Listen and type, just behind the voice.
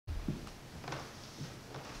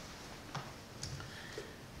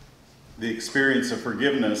The experience of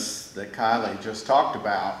forgiveness that Kylie just talked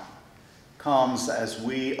about comes as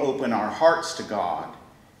we open our hearts to God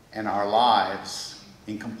and our lives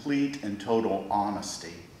in complete and total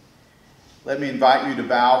honesty. Let me invite you to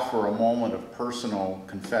bow for a moment of personal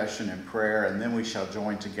confession and prayer, and then we shall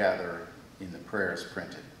join together in the prayers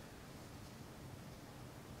printed.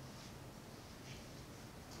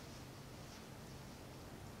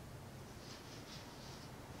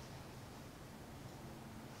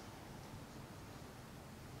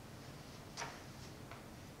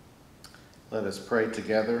 Let us pray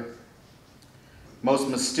together. Most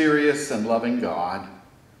mysterious and loving God,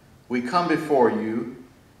 we come before you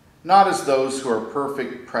not as those who are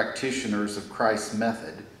perfect practitioners of Christ's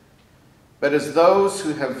method, but as those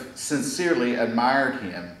who have sincerely admired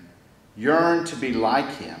him, yearned to be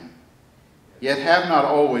like him, yet have not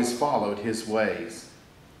always followed his ways.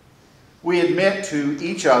 We admit to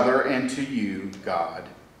each other and to you, God,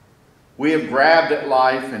 we have grabbed at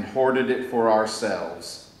life and hoarded it for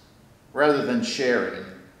ourselves, rather than sharing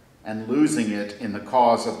and losing it in the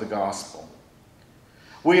cause of the gospel.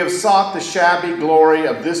 We have sought the shabby glory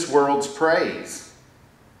of this world's praise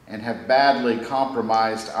and have badly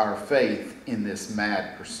compromised our faith in this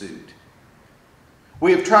mad pursuit.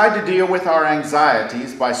 We have tried to deal with our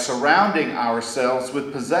anxieties by surrounding ourselves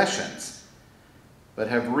with possessions, but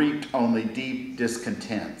have reaped only deep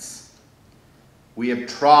discontents. We have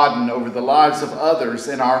trodden over the lives of others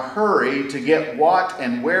in our hurry to get what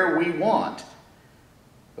and where we want,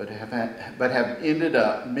 but have ended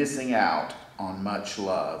up missing out on much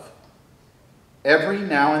love. Every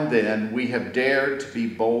now and then we have dared to be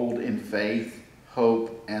bold in faith,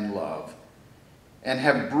 hope, and love, and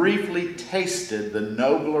have briefly tasted the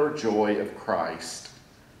nobler joy of Christ,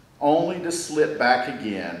 only to slip back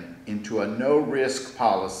again into a no-risk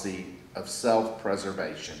policy of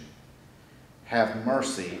self-preservation. Have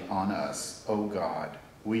mercy on us, O God,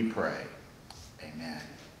 we pray. Amen.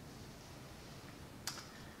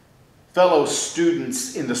 Fellow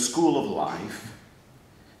students in the school of life,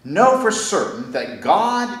 know for certain that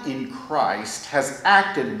God in Christ has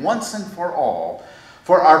acted once and for all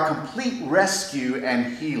for our complete rescue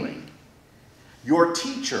and healing. Your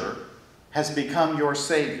teacher has become your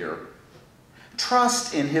Savior.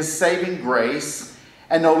 Trust in his saving grace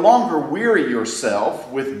and no longer weary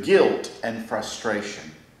yourself with guilt and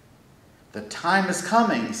frustration. The time is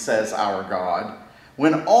coming, says our God,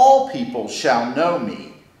 when all people shall know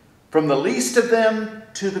me, from the least of them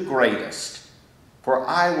to the greatest, for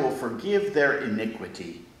I will forgive their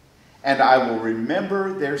iniquity, and I will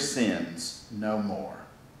remember their sins no more.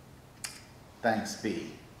 Thanks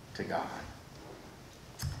be to God.